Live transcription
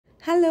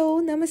Hello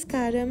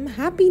നമസ്കാരം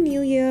happy new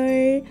year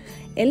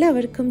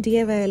എല്ലാവർക്കും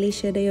dear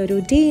അലീഷയുടെ ഒരു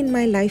ഡേ ഇൻ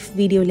മൈ ലൈഫ്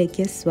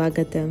വീഡിയോയിലേക്ക്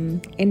സ്വാഗതം.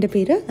 എൻ്റെ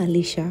പേര്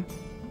അലീഷ.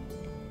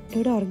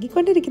 ഇവിടെ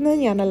ഉറങ്ങിക്കൊണ്ടിരിക്കുന്നത്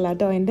ഞാനല്ല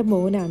കേട്ടോ, എൻ്റെ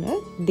മോനാണ്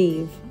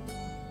ദേവ്.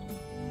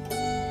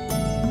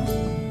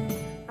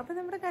 അപ്പോൾ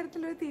നമ്മുടെ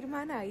കാര്യത്തിലൊരു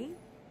തീരുമാനമായി.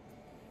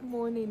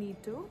 മോൻ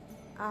എണീറ്റു.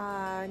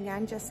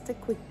 ഞാൻ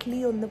ജസ്റ്റ്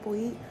ക്വിക്ക്ലി ഒന്ന്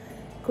പോയി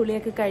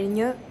കുളിയൊക്കെ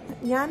കഴിഞ്ഞ്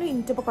ഞാനും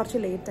എണീറ്റപ്പോൾ കുറച്ച്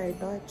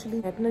ലേറ്റായിട്ടോ. ആക്ച്വലി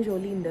ഏട്ടന്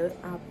ജോലിയുണ്ട്.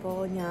 അപ്പോൾ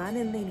ഞാൻ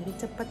ഇന്ന്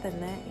എണീറ്റപ്പോൾ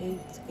തന്നെ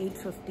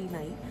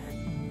 8:15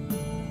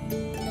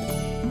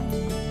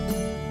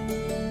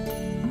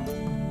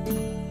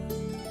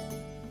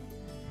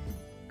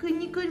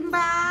 കുഞ്ഞി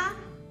കുരുമ്പാ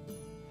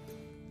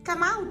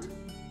come out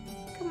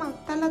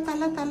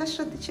തല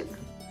ശ്രദ്ധിച്ച്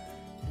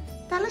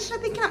തല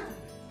ശ്രദ്ധിക്കണം.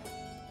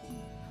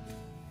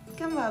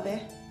 കം വാവേ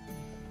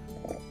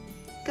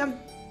കം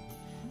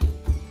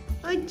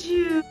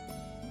അജ്ജു.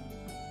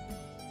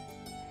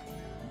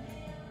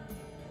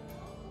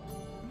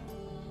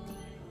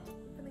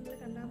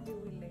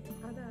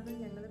 അതാണ്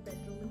ഞങ്ങൾ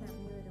ബെഡ്റൂമിൽ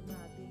ഇറങ്ങി വരുമ്പോൾ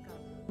ആദ്യം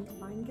കാണുന്നത്.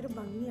 ഭയങ്കര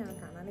ഭംഗിയാണ്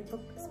കാണാൻ.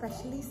 ഇപ്പം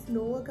സ്പെഷ്യലി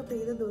സ്നോ ഒക്കെ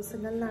പെയ്ത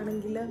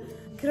ദിവസങ്ങളിലാണെങ്കിൽ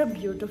ഭയങ്കര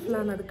ബ്യൂട്ടിഫുൾ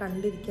ആണ് അത്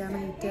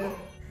കണ്ടിരിക്കാനായിട്ട്.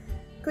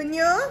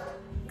 കുഞ്ഞു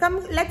കം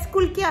ലെറ്റ്സ്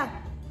കുളിക്കാം.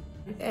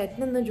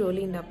 ഏട്ടനൊന്നും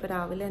ജോലിയുണ്ട്. അപ്പോൾ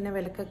രാവിലെ തന്നെ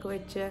വിളക്കൊക്കെ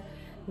വെച്ച്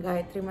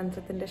ഗായത്രി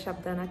മന്ത്രത്തിൻ്റെ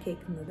ശബ്ദമാണ്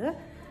കേൾക്കുന്നത്.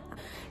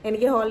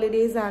 എനിക്ക്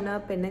ഹോളിഡേയ്സ് ആണ്.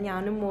 പിന്നെ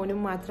ഞാനും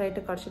മോനും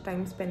മാത്രമായിട്ട് കുറച്ച്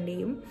ടൈം സ്പെൻഡ്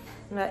ചെയ്യും.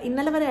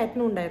 ഇന്നലെ വരെ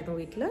ഏട്ടനും ഉണ്ടായിരുന്നു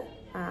വീട്ടിൽ.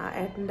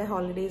 ഏട്ടൻ്റെ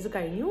ഹോളിഡേയ്സ്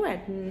കഴിഞ്ഞു.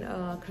 ഏട്ടൻ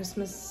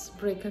ക്രിസ്മസ്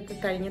ബ്രേക്കൊക്കെ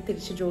കഴിഞ്ഞ്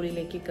തിരിച്ച്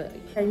ജോലിയിലേക്ക്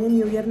കയറി. കഴിഞ്ഞ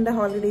ന്യൂ ഇയറിൻ്റെ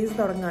ഹോളിഡേയ്സ്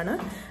തുടങ്ങുകയാണ്.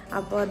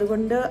 അപ്പോൾ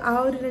അതുകൊണ്ട് ആ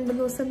ഒരു 2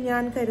 ദിവസം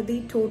ഞാൻ കരുതി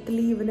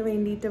ടോട്ടലി ഇവന്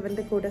വേണ്ടിയിട്ട്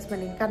അവൻ്റെ കൂടെ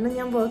സ്പെൻഡ് ചെയ്യും. കാരണം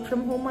ഞാൻ വർക്ക്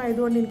ഫ്രം ഹോം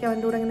ആയതുകൊണ്ട് എനിക്ക്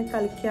അവൻ്റെ കൂടെ അങ്ങനെ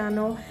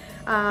കളിക്കാനോ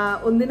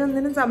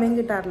ഒന്നിനൊന്നിനും സമയം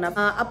കിട്ടാറില്ല.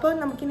 അപ്പോൾ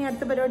നമുക്കിനി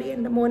അടുത്ത പരിപാടി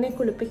എൻ്റെ മോനെ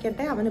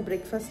കുളിപ്പിക്കട്ടെ, അവന്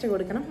ബ്രേക്ക്ഫാസ്റ്റ്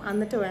കൊടുക്കണം.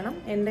 എന്നിട്ട് വേണം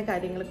എൻ്റെ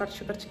കാര്യങ്ങൾ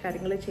കുറച്ച്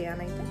കാര്യങ്ങൾ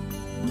ചെയ്യാനായിട്ട്.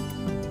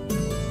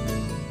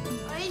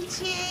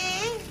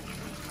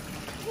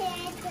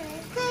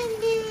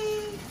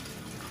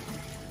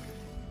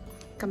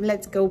 Come,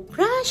 let's go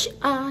brush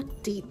our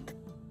teeth.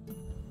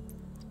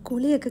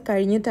 കുളിയൊക്കെ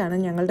കഴിഞ്ഞിട്ടാണ്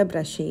ഞങ്ങളുടെ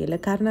ബ്രഷ് ചെയ്യൽ.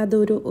 കാരണം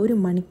അതൊരു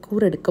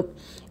മണിക്കൂർ എടുക്കും.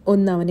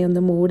 അവനെ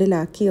ഒന്ന്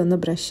മൂഡിലാക്കി ഒന്ന്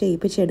ബ്രഷ്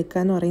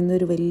ചെയ്യിപ്പിച്ചെടുക്കുക എന്ന് പറയുന്ന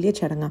ഒരു വലിയ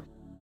ചടങ്ങാണ്.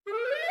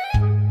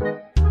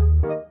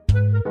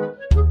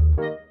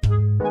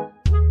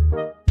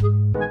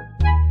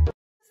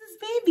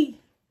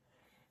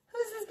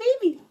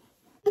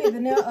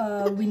 ഇതിന്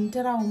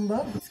വിൻ്റർ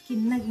ആവുമ്പോൾ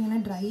സ്കിന്നൊക്കെ ഇങ്ങനെ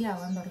ഡ്രൈ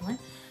ആവാൻ തുടങ്ങും.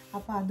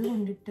 അപ്പോൾ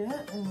അതുകൊണ്ടിട്ട്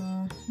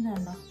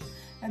ഇതുണ്ടോ,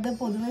 അത്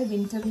പൊതുവെ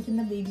വിൻ്റർ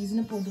നിൽക്കുന്ന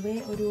ബേബീസിന് പൊതുവേ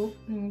ഒരു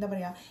എന്താ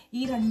പറയുക,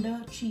 ഈ 2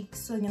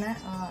 ചീക്സ് ഇങ്ങനെ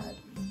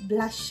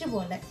ബ്ലഷ്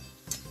പോലെ,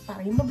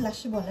 പറയുമ്പോൾ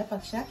ബ്ലഷ് പോലെ,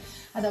 പക്ഷെ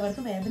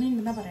അതവർക്ക് വേദന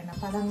ഉണ്ടെന്നാണ് പറയുന്നത്.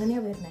 അപ്പോൾ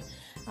അതങ്ങനെയാണ് വരുന്നത്.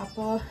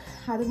 അപ്പോൾ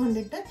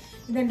അതുകൊണ്ടിട്ട്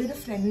ഇതെൻ്റെ ഒരു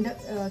ഫ്രണ്ട്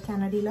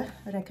കാനഡയിൽ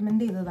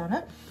റെക്കമെൻഡ് ചെയ്തതാണ്.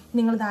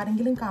 നിങ്ങളിത്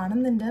ആരെങ്കിലും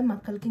കാണുന്നുണ്ട്,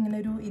 മക്കൾക്ക് ഇങ്ങനെ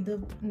ഒരു ഇത്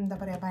എന്താ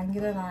പറയുക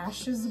ഭയങ്കര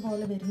റാഷസ്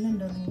പോലെ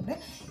വരുന്നുണ്ടെന്നുണ്ടെങ്കിൽ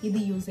ഇത്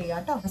യൂസ് ചെയ്യുക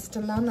കേട്ടോ.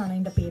 മസ്റ്റല്ല എന്നാണ്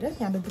അതിൻ്റെ പേര്.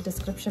 ഞാനിത്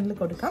ഡിസ്ക്രിപ്ഷനിൽ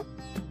കൊടുക്കാം.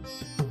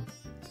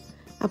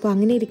 അപ്പോൾ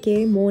അങ്ങനെ ഇരിക്കെ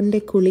മോൻ്റെ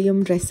കുളിയും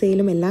ഡ്രസ്സ്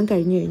ചെയ്യലും എല്ലാം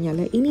കഴിഞ്ഞു കഴിഞ്ഞാൽ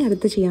ഇനി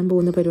അടുത്ത് ചെയ്യാൻ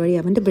പോകുന്ന പരിപാടി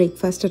അവൻ്റെ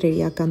ബ്രേക്ക്ഫാസ്റ്റ്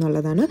റെഡിയാക്കുക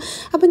എന്നുള്ളതാണ്.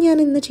 അപ്പോൾ ഞാൻ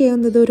ഇന്ന്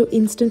ചെയ്യുന്നത് ഒരു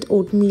ഇൻസ്റ്റൻറ്റ്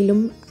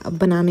ഓട്ട്മീലും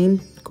ബനാനയും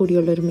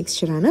കൂടിയുള്ളൊരു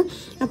മിക്സ്ചറാണ്.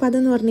 അപ്പോൾ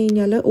അതെന്ന് പറഞ്ഞു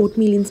കഴിഞ്ഞാൽ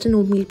ഇൻസ്റ്റൻറ്റ്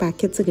ഓട്ട്മീൽ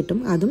പാക്കറ്റ്സ് കിട്ടും.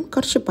 അതും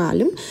കുറച്ച്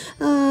പാലും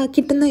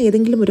കിട്ടുന്ന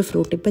ഏതെങ്കിലും ഒരു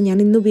ഫ്രൂട്ട്. ഇപ്പം ഞാൻ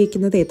ഇന്ന്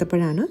ഉപയോഗിക്കുന്നത്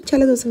ഏത്തപ്പഴമാണ്. ചില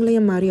ദിവസങ്ങളിൽ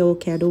ഞാൻ മാറി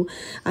അവോക്കാഡോ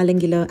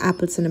അല്ലെങ്കിൽ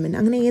ആപ്പിൾ സിനമൺ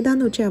അങ്ങനെ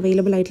ഏതാണെന്ന് വെച്ചാൽ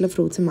അവൈലബിൾ ആയിട്ടുള്ള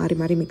ഫ്രൂട്ട്സ്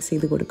മാറി മിക്സ്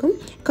ചെയ്ത് കൊടുക്കും.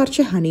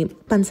 കുറച്ച് ഹണിയും,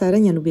 പഞ്ചസാര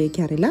ഞാൻ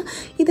ഉപയോഗിക്കാറില്ല.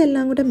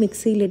 ഇതെല്ലാം കൂടെ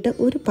മിക്സിയിലിട്ട്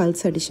ഒരു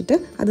പൾസ് അടിച്ചിട്ട്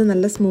അത്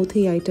നല്ല സ്മൂത്തി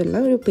ആയിട്ടുള്ള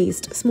ഒരു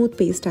സ്മൂത്ത്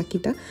പേസ്റ്റ്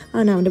ആക്കിയിട്ട്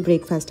ആണ് അവൻ്റെ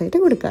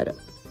ബ്രേക്ക്ഫാസ്റ്റായിട്ട് കൊടുക്കാറ്.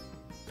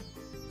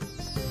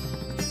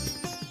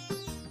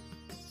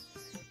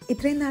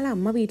 ഇത്രയും നാൾ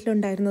അമ്മ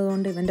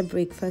വീട്ടിലുണ്ടായിരുന്നതുകൊണ്ട് ഇവൻ്റെ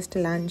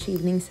breakfast, lunch,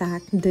 evening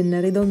snack,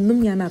 dinner ഇതൊന്നും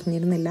ഞാൻ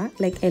അറിഞ്ഞിരുന്നില്ല.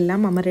 എല്ലാം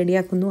അമ്മ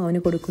റെഡിയാക്കുന്നു, അവന്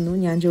കൊടുക്കുന്നു.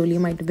 ഞാൻ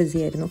ജോലിയുമായിട്ട് ബിസി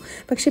ആയിരുന്നു.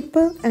 പക്ഷെ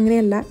ഇപ്പോൾ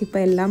അങ്ങനെയല്ല. ഇപ്പോൾ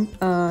എല്ലാം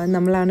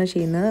നമ്മളാണ്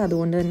ചെയ്യുന്നത്.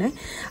 അതുകൊണ്ട് തന്നെ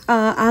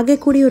ആകെ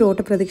കൂടി ഒരു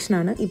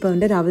ഓട്ടപ്രദക്ഷിണാണ്. ഇപ്പോൾ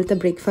അവൻ്റെ രാവിലത്തെ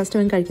ബ്രേക്ക്ഫാസ്റ്റ്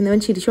അവൻ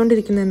കഴിക്കുന്നവൻ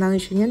ചിരിച്ചുകൊണ്ടിരിക്കുന്നത്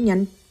എന്താണെന്ന് വെച്ച് കഴിഞ്ഞാൽ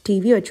ഞാൻ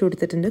TV വെച്ച്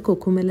കൊടുത്തിട്ടുണ്ട്.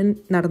 കൊക്കുമെലൻ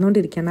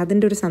നടന്നുകൊണ്ടിരിക്കുകയാണ്.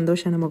 അതിൻ്റെ ഒരു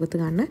സന്തോഷമാണ് മുഖത്ത്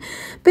കാണുന്നത്.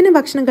 പിന്നെ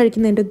ഭക്ഷണം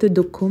കഴിക്കുന്നതിൻ്റെ ഒരു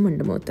ദുഃഖവും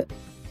ഉണ്ട് മുഖത്ത്.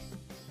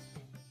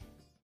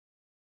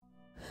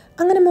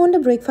 അങ്ങനെ മോൻ്റെ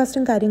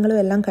ബ്രേക്ക്ഫാസ്റ്റും കാര്യങ്ങളും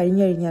എല്ലാം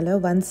കഴിഞ്ഞ് കഴിഞ്ഞാൽ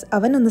വൺസ്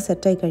അവനൊന്ന്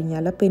സെറ്റായി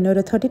കഴിഞ്ഞാൽ പിന്നെ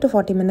ഒരു 30 to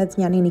 40 minutes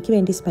ഞാൻ എനിക്ക്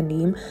വേണ്ടി സ്പെൻഡ്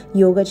ചെയ്യും.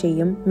 യോഗ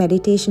ചെയ്യും,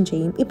 മെഡിറ്റേഷൻ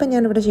ചെയ്യും. ഇപ്പം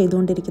ഞാനിവിടെ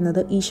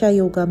ചെയ്തുകൊണ്ടിരിക്കുന്നത് ഈശ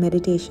യോഗ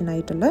മെഡിറ്റേഷൻ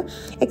ആയിട്ടുള്ള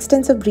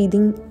എക്സ്റ്റെൻസീവ്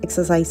ബ്രീതിങ്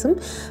എക്സസൈസും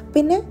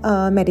പിന്നെ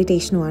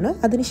മെഡിറ്റേഷനുമാണ്.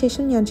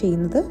 അതിനുശേഷം ഞാൻ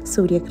ചെയ്യുന്നത്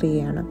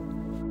സൂര്യക്രിയയാണ്.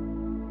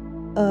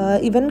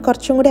 ഇവൻ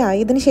കുറച്ചും കൂടെ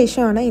ആയതിനു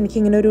ശേഷമാണ്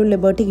എനിക്കിങ്ങനെ ഒരു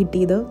ലിബർട്ടി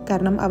കിട്ടിയത്.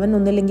 കാരണം അവൻ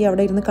ഒന്നില്ലെങ്കിൽ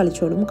അവിടെ ഇരുന്ന്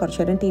കളിച്ചോളും, കുറച്ച്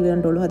നേരം TV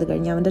കണ്ടോളും. അത്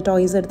കഴിഞ്ഞ് അവൻ്റെ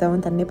ടോയ്സ് എടുത്ത് അവൻ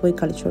തന്നെ പോയി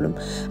കളിച്ചോളും.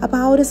 അപ്പോൾ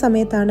ആ ഒരു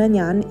സമയത്താണ്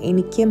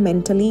എനിക്ക്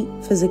മെൻ്റലി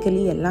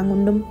ഫിസിക്കലി എല്ലാം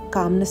കൊണ്ടും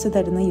കാംനെസ്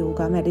തരുന്ന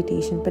യോഗ,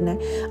 മെഡിറ്റേഷൻ, പിന്നെ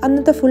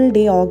അന്നത്തെ ഫുൾ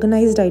ഡേ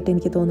ഓർഗനൈസ്ഡ് ആയിട്ട്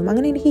എനിക്ക് തോന്നും.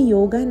 അങ്ങനെ എനിക്ക്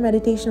യോഗ ആൻഡ്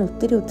മെഡിറ്റേഷൻ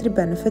ഒത്തിരി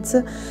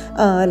ബെനിഫിറ്റ്സ്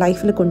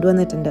ലൈഫിൽ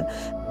കൊണ്ടുവന്നിട്ടുണ്ട്.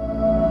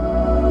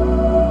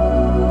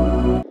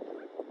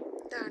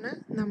 ഇതാണ്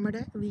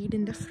നമ്മുടെ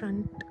വീടിൻ്റെ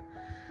ഫ്രണ്ട്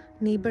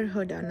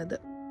നെയ്ബർഹുഡാണിത്.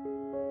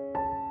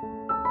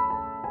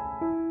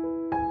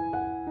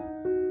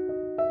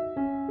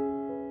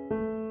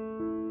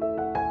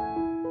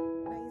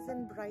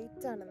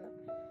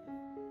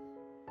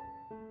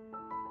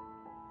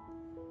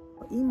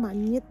 ഈ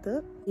മഞ്ഞത്ത്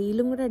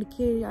വെയിലും കൂടെ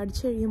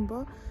അടിച്ചു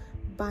കഴിയുമ്പോൾ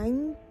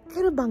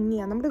ഭയങ്കര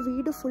ഭംഗിയാണ്. നമ്മുടെ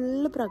വീട്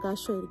ഫുള്ള്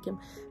പ്രകാശമായിരിക്കും.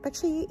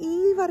 പക്ഷേ ഈ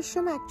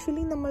വർഷം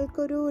ആക്ച്വലി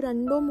നമ്മൾക്കൊരു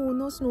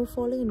 2-3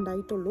 സ്നോഫോളേ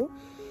ഉണ്ടായിട്ടുള്ളൂ.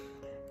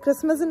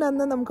 ക്രിസ്മസിൻ്റെ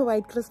അന്ന് നമുക്ക്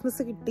വൈറ്റ്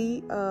ക്രിസ്മസ് കിട്ടി.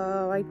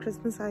 വൈറ്റ്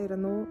ക്രിസ്മസ്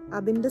ആയിരുന്നു.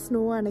 അതിൻ്റെ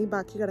സ്നോ ആണ് ഈ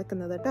ബാക്കി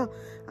കിടക്കുന്നത് കേട്ടോ.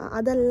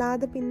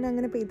 അതല്ലാതെ പിന്നെ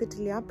അങ്ങനെ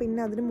പെയ്തിട്ടില്ല.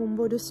 പിന്നെ അതിന്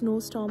മുമ്പ് ഒരു സ്നോ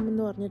സ്റ്റോം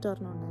എന്ന് പറഞ്ഞിട്ട്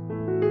ഒരെണ്ണമുണ്ടായിരുന്നു.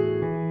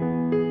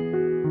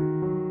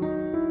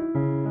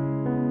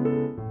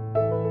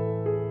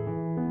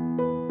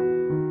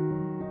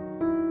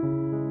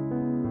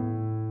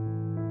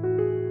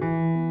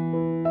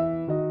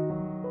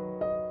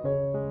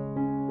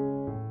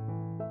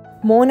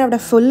 മോൻ അവിടെ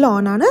ഫുൾ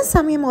ഓണാണ്.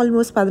 സമയം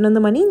ഓൾമോസ്റ്റ് 11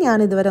 മണി. ഞാൻ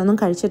ഇതുവരെ ഒന്നും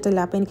കഴിച്ചിട്ടില്ല.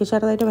 അപ്പോൾ എനിക്ക്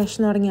ചെറുതായിട്ട്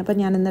വിശന്ന് തുടങ്ങിയപ്പോൾ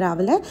ഞാൻ ഇന്ന്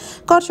രാവിലെ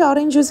കുറച്ച്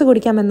ഓറഞ്ച് ജ്യൂസ്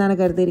കുടിക്കാമെന്നാണ്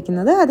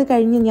കരുതിയിരിക്കുന്നത്. അത്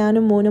കഴിഞ്ഞ്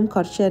ഞാനും മോനും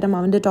കുറച്ച് നേരം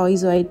അവൻ്റെ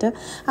ടോയ്സുമായിട്ട്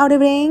അവിടെ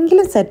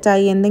എവിടെയെങ്കിലും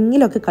സെറ്റായി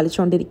എന്തെങ്കിലുമൊക്കെ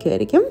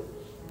കളിച്ചുകൊണ്ടിരിക്കുമായിരിക്കും.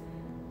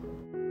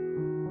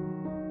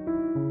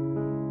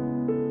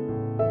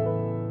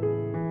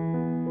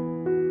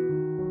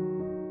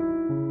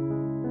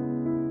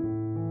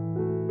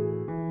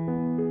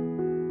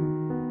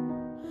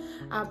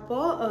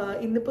 അപ്പോൾ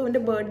ഇന്നിപ്പോൾ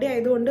ഇവൻ്റെ ബർത്ത്ഡേ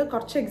ആയതുകൊണ്ട്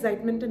കുറച്ച്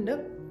എക്സൈറ്റ്മെൻറ്റ് ഉണ്ട്.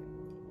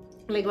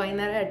 ലൈക്ക്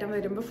വൈകുന്നേരം ഏട്ടൻ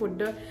വരുമ്പോൾ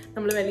ഫുഡ്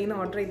നമ്മൾ വെളിയിൽ നിന്ന്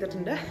ഓർഡർ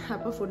ചെയ്തിട്ടുണ്ട്.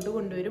 അപ്പോൾ ഫുഡ്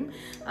കൊണ്ടുവരും.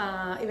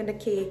 ഇവൻ്റെ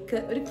കേക്ക്,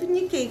 ഒരു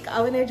കുഞ്ഞു കേക്ക്,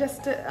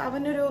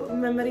 അവനൊരു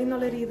മെമ്മറി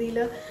എന്നുള്ള രീതിയിൽ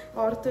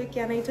ഓർത്ത്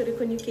വയ്ക്കാനായിട്ട് ഒരു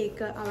കുഞ്ഞു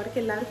കേക്ക്, അവർക്ക്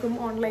എല്ലാവർക്കും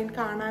ഓൺലൈൻ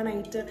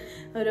കാണാനായിട്ട്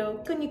ഒരു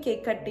കുഞ്ഞു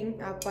കേക്ക് കട്ടിങ്.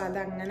 അപ്പോൾ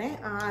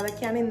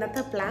അതൊക്കെയാണ്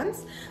ഇന്നത്തെ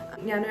പ്ലാൻസ്.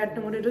 ഞാനും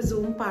ഏട്ടനും കൂടി ഒരു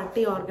സൂം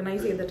പാർട്ടി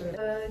ഓർഗനൈസ് ചെയ്തിട്ടുണ്ട്.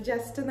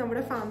 ജസ്റ്റ്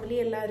നമ്മുടെ ഫാമിലി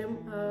എല്ലാവരും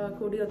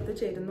കൂടി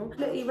ഒത്തുചേരുന്നു.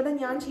 ഇവിടെ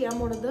ഞാൻ ചെയ്യാൻ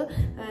പോണത്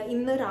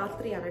ഇന്ന്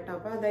രാത്രിയാണ് കേട്ടോ.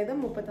 അപ്പോൾ അതായത്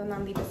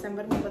 31-ാം തീയതി,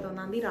 ഡിസംബർ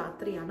 31-ാം തീയതി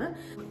രാത്രിയാണ്.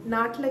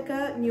 നാട്ടിലൊക്കെ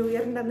ന്യൂ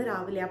ഇയറിൻ്റെ അന്ന്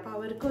രാവിലെ. അപ്പോൾ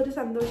അവർക്കൊരു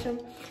സന്തോഷം.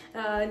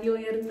 ന്യൂ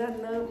ഇയറിൻ്റെ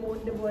അന്ന്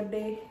മോൻ്റെ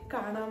ബർത്ത്ഡേ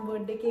കാണാൻ,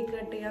 ബർത്ത്ഡേ കേക്ക്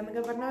കട്ട് ചെയ്യുക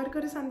എന്നൊക്കെ പറഞ്ഞാൽ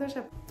അവർക്കൊരു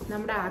സന്തോഷം.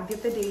 നമ്മുടെ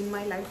ആദ്യത്തെ ഡേ ഇൻ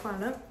മൈ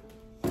ലൈഫാണ്.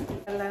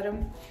 എല്ലാവരും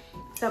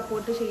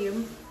സപ്പോർട്ട് ചെയ്യും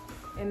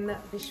എന്ന്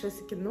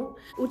വിശ്വസിക്കുന്നു.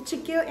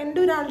 ഉച്ചയ്ക്ക്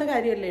എൻ്റെ ഒരാളുടെ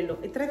കാര്യമല്ലേ ഉള്ളൂ.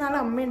 ഇത്രയും നാൾ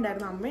അമ്മ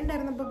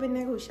ഉണ്ടായിരുന്നപ്പോൾ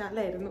പിന്നെ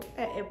കുശാലായിരുന്നു.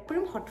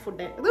 എപ്പോഴും ഹോട്ട്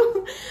ഫുഡായിരുന്നു.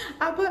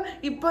 അപ്പോൾ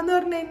ഇപ്പോൾ എന്ന്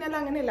പറഞ്ഞു കഴിഞ്ഞാൽ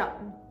അങ്ങനെയല്ല.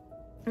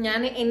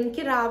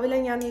 എനിക്ക് രാവിലെ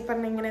ഞാൻ ഈ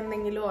പറഞ്ഞ ഇങ്ങനെ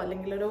എന്തെങ്കിലോ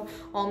അല്ലെങ്കിൽ ഒരു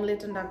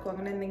ഓംലെറ്റ് ഉണ്ടാക്കും,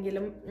 അങ്ങനെ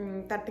എന്തെങ്കിലും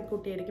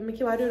തട്ടിക്കൂട്ടിയായിരിക്കും.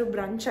 മിക്കവാറും ഒരു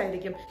ബ്രഞ്ച്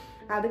ആയിരിക്കും.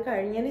 അത്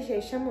കഴിഞ്ഞതിന്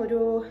ശേഷം ഒരു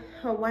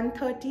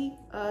 1:30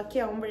 ഒക്കെ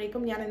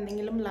ആകുമ്പോഴേക്കും ഞാൻ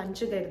എന്തെങ്കിലും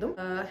ലഞ്ച് കരുതും.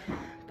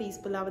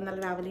 പീസ് പുലാവ് നല്ല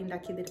രാവിലെ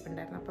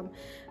ഉണ്ടാക്കിയതിരിപ്പുണ്ടായിരുന്നു. അപ്പം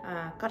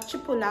കുറച്ച്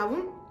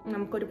പുലാവും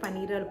നമുക്കൊരു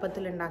പനീർ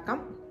എളുപ്പത്തിൽ ഉണ്ടാക്കാം.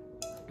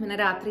 പിന്നെ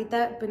രാത്രിത്തെ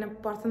പിന്നെ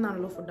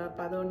പുറത്തുനിന്നാണല്ലോ ഫുഡ്.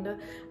 അപ്പോൾ അതുകൊണ്ട്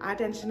ആ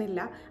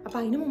ടെൻഷനില്ല. അപ്പോൾ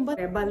അതിന് മുമ്പ്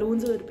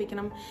ബലൂൺസ്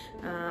വീർപ്പിക്കണം.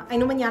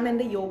 അതിന് മുമ്പ് ഞാൻ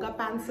എൻ്റെ യോഗ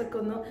പാൻസ് ഒക്കെ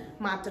ഒന്ന്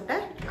മാറ്റട്ടെ,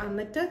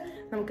 എന്നിട്ട്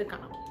നമുക്ക്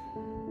കാണാം.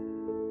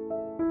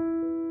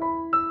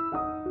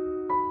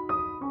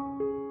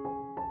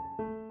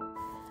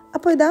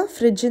 അപ്പോൾ ഇതാ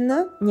ഫ്രിഡ്ജിൽ നിന്ന്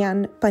ഞാൻ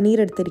പനീർ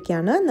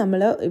എടുത്തിരിക്കുകയാണ്.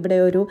 നമ്മൾ ഇവിടെ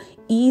ഒരു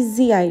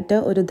ഈസി ആയിട്ട്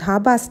ഒരു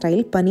ധാബ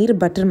സ്റ്റൈൽ പനീർ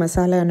ബട്ടർ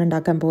മസാലയാണ്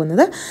ഉണ്ടാക്കാൻ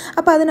പോകുന്നത്.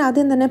 അപ്പോൾ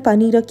അതിനാദ്യം തന്നെ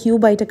പനീർ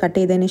ക്യൂബായിട്ട് കട്ട്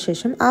ചെയ്തതിന്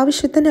ശേഷം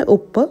ആവശ്യത്തിന്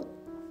ഉപ്പ്,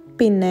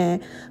 പിന്നെ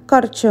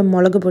കുറച്ച്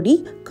മുളക് പൊടി,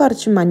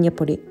 കുറച്ച്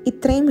മഞ്ഞൾപ്പൊടി,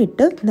 ഇത്രയും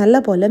ഇട്ട്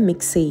നല്ലപോലെ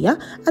മിക്സ് ചെയ്യുക.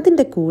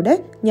 അതിൻ്റെ കൂടെ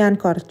ഞാൻ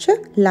കുറച്ച്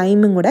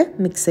ലൈമും കൂടെ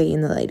മിക്സ്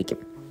ചെയ്യുന്നതായിരിക്കും.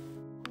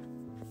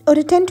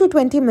 ഒരു 10 to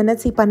 20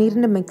 മിനിറ്റ്സ് ഈ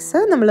പനീറിൻ്റെ മിക്സ്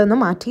നമ്മളൊന്ന്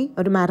മാറ്റി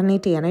ഒരു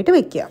മാരിനേറ്റ് ചെയ്യാനായിട്ട്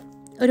വെക്കുക.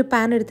 ഒരു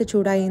പാൻ എടുത്ത്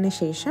ചൂടായതിന്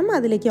ശേഷം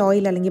അതിലേക്ക്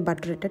ഓയിൽ അല്ലെങ്കിൽ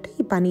ബട്ടർ ഇട്ടിട്ട്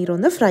ഈ പനീർ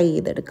ഒന്ന് ഫ്രൈ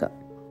ചെയ്തെടുക്കുക.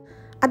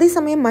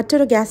 അതേസമയം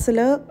മറ്റൊരു ഗ്യാസിൽ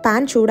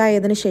പാൻ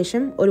ചൂടായതിന്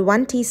ശേഷം ഒരു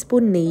 1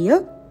 ടീസ്പൂൺ നെയ്യ്,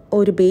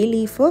 ഒരു ബേ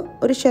ലീഫ്,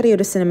 ഒരു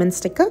ചെറിയൊരു സിനമൺ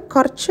സ്റ്റിക്ക്,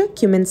 കുറച്ച്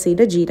ക്യുമിൻ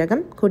സീഡ്, ജീരകം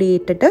കൂടി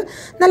ഇട്ടിട്ട്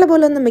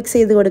നല്ലപോലെ ഒന്ന് മിക്സ്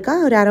ചെയ്ത് കൊടുക്കുക.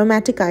 ഒരു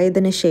അരോമാറ്റിക്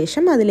ആയതിന്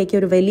ശേഷം അതിലേക്ക്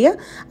ഒരു വലിയ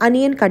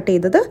അനിയൻ കട്ട്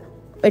ചെയ്തത്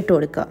ഇട്ട്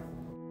കൊടുക്കുക.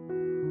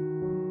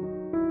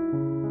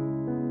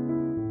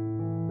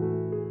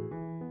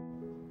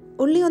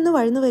 ഉള്ളി ഒന്ന്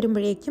വഴന്നു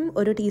വരുമ്പോഴേക്കും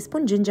ഒരു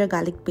teaspoon ginger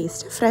garlic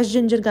paste, fresh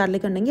ginger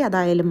garlic ഉണ്ടെങ്കിൽ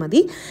അതായാലും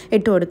മതി,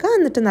 ഇട്ട് കൊടുക്കുക.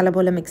 എന്നിട്ട്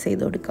നല്ലപോലെ മിക്സ്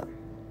ചെയ്ത് കൊടുക്കുക.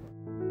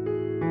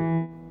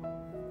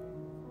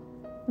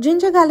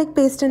 ജിഞ്ചർ ഗാർലിക്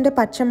പേസ്റ്റിൻ്റെ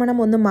പച്ചമണം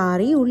ഒന്ന്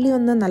മാറി ഉള്ളി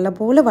ഒന്ന്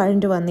നല്ലപോലെ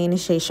വഴണ്ടു വന്നതിന്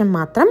ശേഷം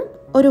മാത്രം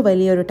ഒരു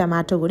വലിയൊരു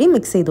ടൊമാറ്റോ കൂടി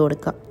മിക്സ് ചെയ്ത്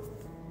കൊടുക്കുക.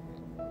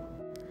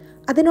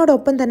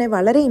 അതിനോടൊപ്പം തന്നെ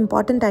വളരെ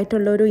ഇമ്പോർട്ടൻ്റ്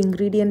ആയിട്ടുള്ള ഒരു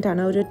ഇൻഗ്രീഡിയൻ്റ്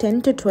ആണ് ഒരു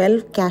 10 to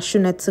 12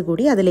 കാഷ്യൂ നട്ട്സ്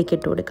കൂടി അതിലേക്ക്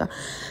ഇട്ട് കൊടുക്കുക.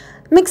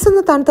 മിക്സ്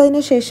ഒന്ന്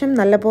തണുത്തതിന് ശേഷം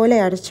നല്ലപോലെ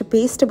അരച്ച്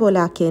പേസ്റ്റ് പോലെ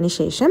ആക്കിയതിന്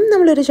ശേഷം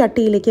നമ്മളൊരു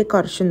ചട്ടിയിലേക്ക്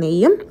കുറച്ച്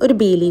നെയ്യും ഒരു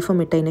ബേ ലീഫും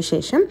ഇട്ടതിന്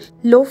ശേഷം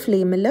ലോ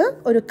ഫ്ലെയിമിൽ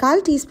ഒരു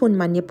 1/4 ടീസ്പൂൺ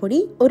മഞ്ഞൾപ്പൊടി,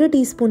 1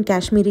 ടീസ്പൂൺ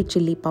കാശ്മീരി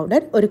ചില്ലി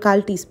പൗഡർ, ഒരു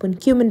 1/4 ടീസ്പൂൺ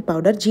ക്യൂമിൻ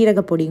പൗഡർ,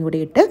 ജീരകപ്പൊടിയും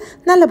കൂടി ഇട്ട്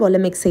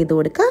നല്ലപോലെ മിക്സ് ചെയ്ത്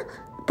കൊടുക്കുക.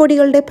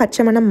 പൊടികളുടെ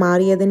പച്ചമണം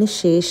മാറിയതിന്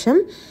ശേഷം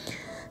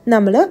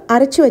നമ്മൾ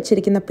അരച്ചു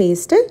വച്ചിരിക്കുന്ന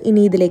പേസ്റ്റ്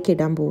ഇനി ഇതിലേക്ക്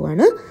ഇടാൻ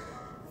പോവുകയാണ്.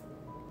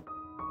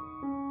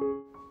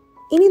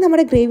 ഇനി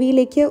നമ്മുടെ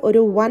ഗ്രേവിയിലേക്ക്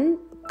ഒരു 1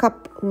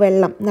 കപ്പ്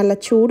വെള്ളം, നല്ല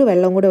ചൂട്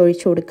വെള്ളം കൂടെ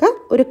ഒഴിച്ചു കൊടുക്കുക.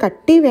 ഒരു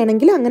കട്ടി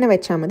വേണമെങ്കിൽ അങ്ങനെ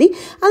വെച്ചാൽ മതി.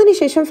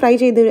 അതിനുശേഷം ഫ്രൈ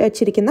ചെയ്ത്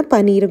വെച്ചിരിക്കുന്ന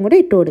പനീരും കൂടെ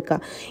ഇട്ട് കൊടുക്കുക.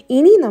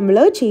 ഇനി നമ്മൾ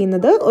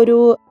ചെയ്യുന്നത് ഒരു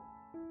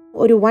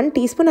ഒരു 1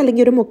 ടീസ്പൂൺ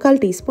അല്ലെങ്കിൽ ഒരു 3/4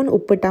 ടീസ്പൂൺ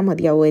ഉപ്പിട്ടാൽ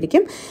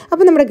മതിയാവുമായിരിക്കും.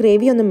 അപ്പോൾ നമ്മുടെ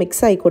ഗ്രേവി ഒന്ന്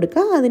മിക്സ് ആയി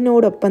കൊടുക്കുക.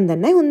 അതിനോടൊപ്പം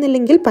തന്നെ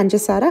ഒന്നില്ലെങ്കിൽ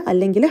പഞ്ചസാര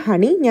അല്ലെങ്കിൽ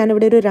ഹണി,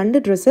 ഞാനിവിടെ ഒരു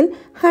 2 ഡ്രിസിൽ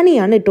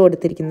ഹണിയാണ് ഇട്ട്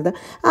കൊടുത്തിരിക്കുന്നത്.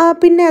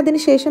 പിന്നെ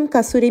അതിനുശേഷം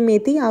കസൂരി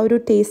മേത്തി, ആ ഒരു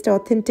taste,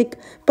 authentic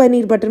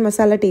paneer butter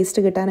masala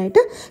taste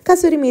കിട്ടാനായിട്ട്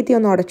കസൂരി മേത്തി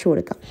ഒന്ന് ഉടച്ചു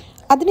കൊടുക്കാം.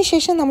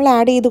 അതിനുശേഷം നമ്മൾ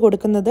ആഡ് ചെയ്ത്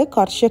കൊടുക്കുന്നത്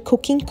കുറച്ച്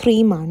കുക്കിംഗ്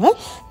ക്രീമാണ്.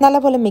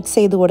 നല്ലപോലെ മിക്സ്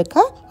ചെയ്ത്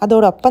കൊടുക്കുക.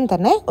 അതോടൊപ്പം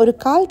തന്നെ ഒരു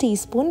 1/4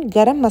 ടീസ്പൂൺ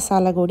ഗരം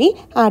മസാല കൂടി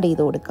ആഡ്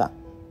ചെയ്ത് കൊടുക്കുക.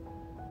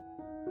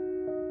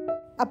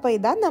 അപ്പോൾ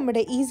ഇതാ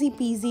നമ്മുടെ easy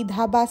peasy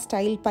dhaba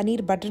style paneer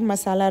butter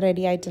masala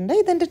ready ആയിട്ടുണ്ട്.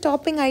 ഇതിൻ്റെ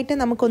ടോപ്പിംഗ് ആയിട്ട്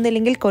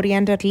നമുക്കൊന്നില്ലെങ്കിൽ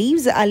കൊറിയാൻഡർ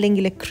ലീവ്സ്,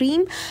 അല്ലെങ്കിൽ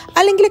ക്രീം,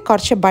 അല്ലെങ്കിൽ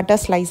കുറച്ച് ബട്ടർ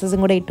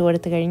സ്ലൈസസും കൂടെ ഇട്ട്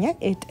കൊടുത്തു കഴിഞ്ഞാൽ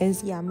it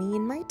is yummy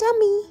in my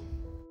tummy.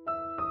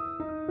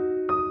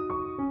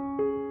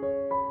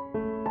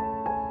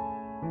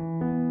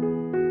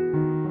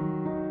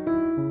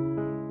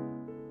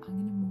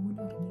 അങ്ങനെ മോൻ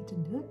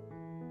ഉറങ്ങിയിട്ടുണ്ട്.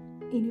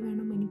 ഇനി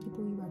വേണം എനിക്ക്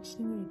പോയി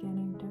ഭക്ഷണം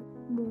കഴിക്കാനായിട്ട്.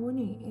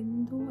 മോനെ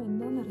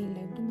എന്താണെന്നറിയില്ല,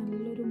 ഇവിടെ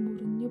നല്ലൊരു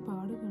മുറിഞ്ഞ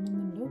പാട്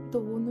കാണുന്നുണ്ട്.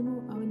 തോന്നുന്നു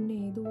അവന്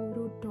ഏതോ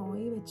ഒരു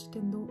ടോയ് വെച്ചിട്ട്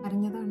എന്തോ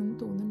അരഞ്ഞതാണെന്ന്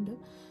തോന്നുന്നുണ്ട്.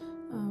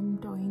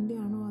 ടോയിൻ്റെ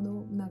ആണോ അതോ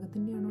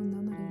നഖത്തിൻ്റെ ആണോ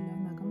എന്താണെന്നറിയില്ല.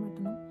 നഖം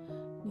വെട്ടണം,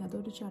 ഇനി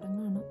അതൊരു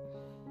ചടങ്ങാണ്.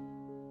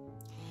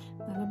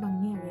 നല്ല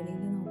ഭംഗിയാണ്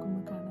വെളിയിൽ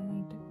നോക്കുമ്പോൾ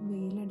കാണാനായിട്ട്.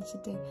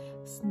 വെയിലടിച്ചിട്ട്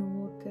സ്നോ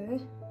ഒക്കെ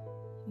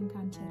ഞാൻ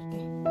കാണിച്ചു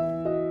തരട്ടെ.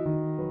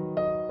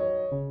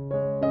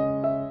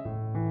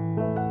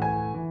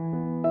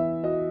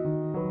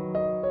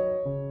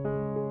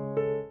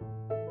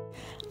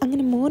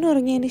 അങ്ങനെ മോൻ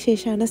ഉറങ്ങിയതിന്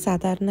ശേഷമാണ്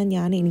സാധാരണ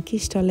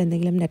എനിക്കിഷ്ടമുള്ള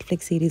എന്തെങ്കിലും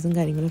നെറ്റ്ഫ്ലിക്സ് സീരീസും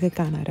കാര്യങ്ങളൊക്കെ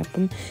കാണാറ്.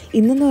 അപ്പം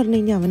ഇന്നെന്ന് പറഞ്ഞു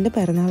കഴിഞ്ഞാൽ അവൻ്റെ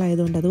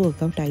പിറന്നാളായതുകൊണ്ട് അത്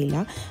വർക്കൗട്ട് ആയില്ല.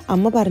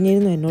 അമ്മ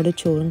പറഞ്ഞിരുന്നു എന്നോട്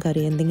ചോറും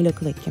കറിയും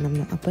എന്തെങ്കിലുമൊക്കെ വെക്കണം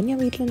എന്ന്. അപ്പം ഞാൻ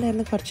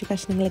വീട്ടിലുണ്ടായിരുന്ന കുറച്ച്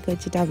കഷ്ണങ്ങളൊക്കെ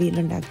വെച്ചിട്ട്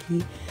അവിയലുണ്ടാക്കി,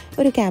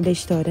 ഒരു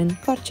ക്യാബേജ് തോരൻ,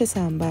 കുറച്ച്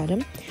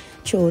സാമ്പാറും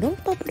ചോറും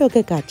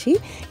പപ്പടമൊക്കെ കാച്ചി.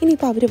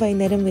 ഇനിയിപ്പോൾ അവർ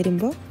വൈകുന്നേരം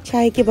വരുമ്പോൾ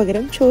ചായയ്ക്ക്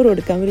പകരം ചോറ്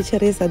കൊടുക്കാം, ഒരു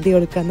ചെറിയ സദ്യ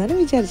കൊടുക്കാമെന്നാണ്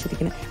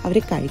വിചാരിച്ചിരിക്കുന്നത്. അവർ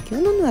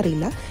കഴിക്കുമെന്നൊന്നും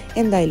അറിയില്ല.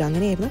 എന്തായാലും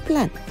അങ്ങനെയായിരുന്നു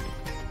പ്ലാൻ.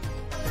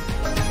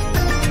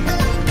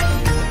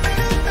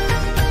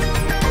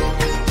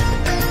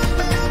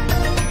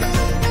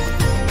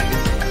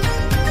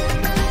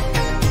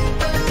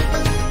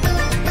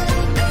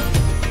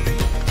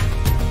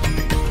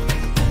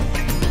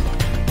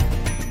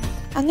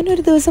 അങ്ങനെ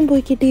ഒരു ദിവസം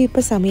പോയി കിട്ടി.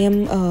 ഇപ്പോൾ സമയം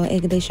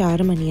ഏകദേശം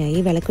 6 മണിയായി,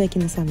 വിളക്ക്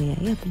വയ്ക്കുന്ന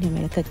സമയമായി. അപ്പം ഞാൻ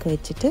വിളക്കൊക്കെ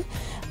വെച്ചിട്ട്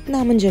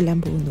നാമം ചൊല്ലാൻ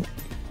പോകുന്നു.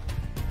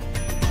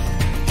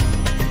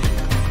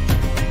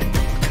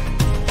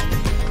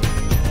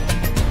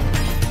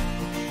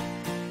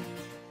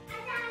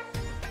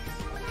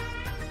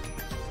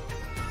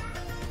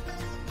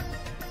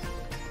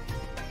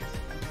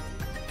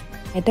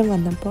 ഏട്ടൻ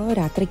വന്നപ്പോൾ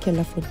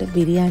രാത്രിക്കുള്ള ഫുഡ്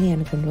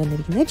ബിരിയാണിയാണ്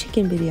കൊണ്ടുവന്നിരിക്കുന്നത്,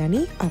 ചിക്കൻ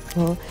ബിരിയാണി.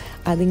 അപ്പോൾ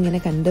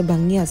അതിങ്ങനെ കണ്ട്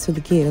ഭംഗി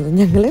ആസ്വദിക്കുകയായിരുന്നു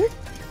ഞങ്ങൾ.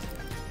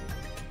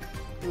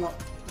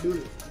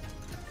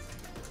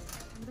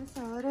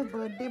 സാറ്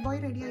ബർത്ത്ഡേ ബോയ്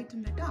റെഡി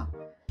ആയിട്ടുണ്ട് കേട്ടോ.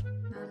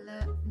 നല്ല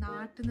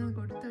നാട്ടിൽ നിന്ന്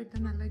കൊടുത്തു വിട്ട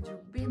നല്ല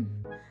ജുബയും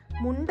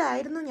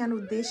മുണ്ടായിരുന്നു ഞാൻ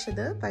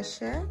ഉദ്ദേശിച്ചത്.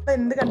 പക്ഷേ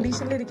എന്ത്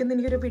കണ്ടീഷനിലിരിക്കുന്ന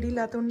എനിക്കൊരു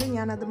പിടിയില്ലാത്തതുകൊണ്ട്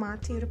ഞാനത്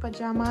മാറ്റി ഒരു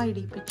പജാമ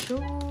ഇടിപ്പിച്ചു.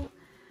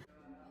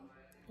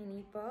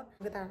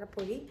 ഇനിയിപ്പോൾ താഴെ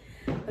പോയി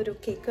ഒരു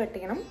കേക്ക് കട്ട്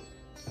ചെയ്യണം,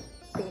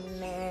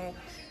 പിന്നെ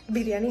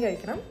ബിരിയാണി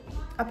കഴിക്കണം.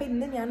 അപ്പോൾ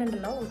ഇന്ന്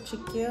ഞാനുണ്ടല്ലോ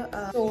ഉച്ചയ്ക്ക്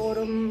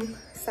ചോറും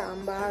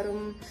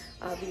സാമ്പാറും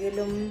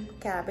അവിയലും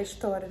ക്യാബേജ്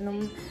തോരനും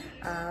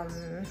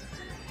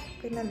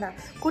പിന്നെന്താ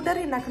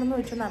കൂട്ടുകറി ഉണ്ടാക്കണമെന്ന്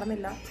വെച്ചാൽ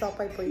നടന്നില്ല,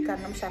 ഫ്ലോപ്പായി പോയി.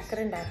 കാരണം ശർക്കര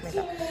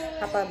ഉണ്ടായിരുന്നില്ല.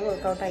 അപ്പോൾ അത്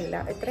വർക്കൗട്ടായില്ല.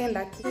 ഇത്രയും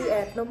ഉണ്ടാക്കി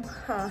ഏട്ടനും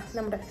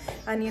നമ്മുടെ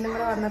അനിയനും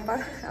കൂടെ വന്നപ്പോൾ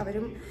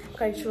അവരും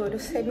കഴിച്ചു, ഒരു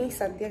സെമി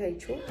സദ്യ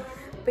കഴിച്ചു.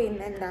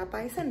 പിന്നെ എന്താ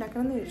പായസം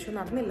ഉണ്ടാക്കണമെന്ന് ചോദിച്ചു,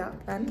 നടന്നില്ല.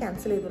 ഞാൻ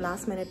ക്യാൻസൽ ചെയ്തു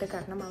ലാസ്റ്റ് മിനിറ്റ്.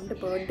 കാരണം അവൻ്റെ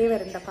ബർത്ത്ഡേ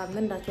വരുന്നുണ്ട്, അപ്പോൾ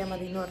അന്ന് ഉണ്ടാക്കിയാൽ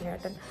മതി എന്ന് പറഞ്ഞു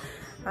ഏട്ടൻ.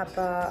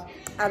 അപ്പോൾ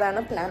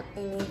അതാണ് പ്ലാൻ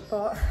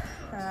ഇനിയിപ്പോൾ.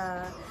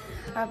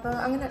 അപ്പോൾ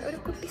അങ്ങനെ ഒരു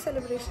കുട്ടി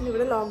സെലിബ്രേഷൻ.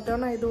 ഇവിടെ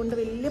ലോക്ക്ഡൗൺ ആയതുകൊണ്ട്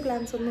വലിയ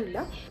പ്ലാൻസ് ഒന്നുമില്ല.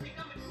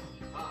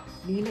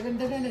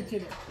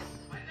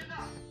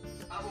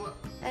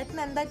 ഏട്ടൻ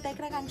എന്താ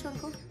ഇട്ടേക്കണ കാണിച്ചു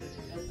കൊടുക്കും.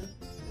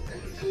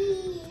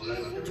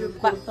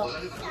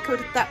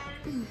 കുർത്ത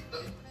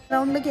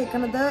റൗണ്ടിൽ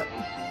കേൾക്കണത്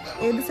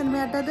ഏത്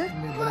സിനിമയാട്ടത്?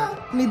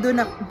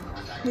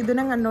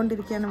 മിഥുനം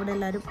കണ്ടോണ്ടിരിക്കുകയാണ് ഇവിടെ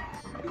എല്ലാരും.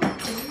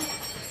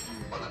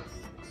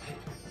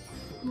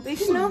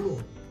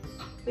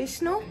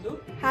 വിഷ്ണു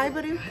ഹായ്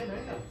പറയൂ.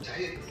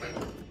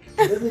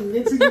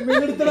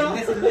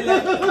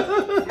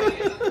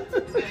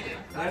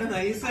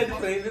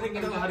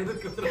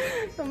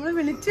 നമ്മള്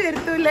വിളിച്ചു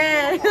വരുത്തൂലേ?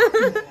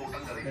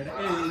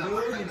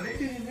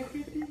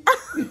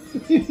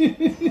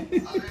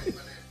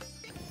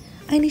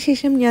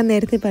 അതിനുശേഷം ഞാൻ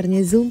നേരത്തെ പറഞ്ഞ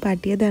സൂം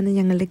പാർട്ടി, അതാണ്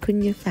ഞങ്ങളുടെ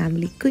കുഞ്ഞ്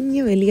ഫാമിലി,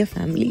 കുഞ്ഞ് വലിയ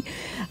ഫാമിലി.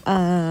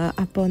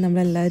 അപ്പോൾ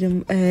നമ്മളെല്ലാവരും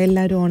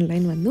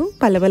ഓൺലൈൻ വന്നു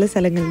പല പല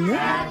സ്ഥലങ്ങളിൽ നിന്ന്.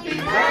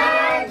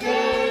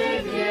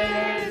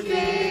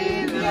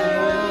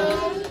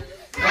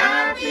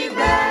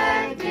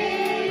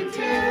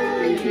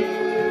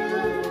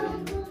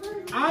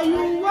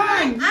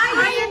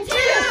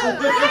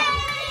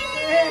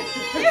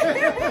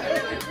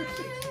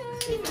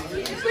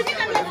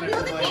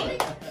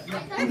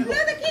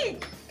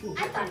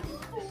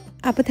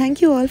 അപ്പോൾ thank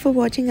you all for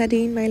watching uh day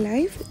in my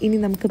life. ഇനി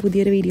നമുക്ക്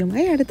പുതിയൊരു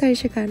വീഡിയോയുമായി അടുത്ത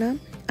ആഴ്ച കാണാം.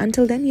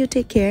 Until then, you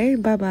take care.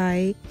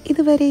 Bye-bye.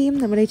 ഇതുവരെയും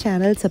നമ്മുടെ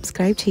ചാനൽ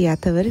സബ്സ്ക്രൈബ്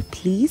ചെയ്യാത്തവർ,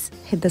 please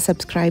hit the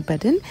subscribe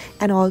button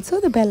and also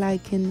the bell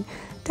icon.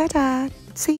 Ta-ta!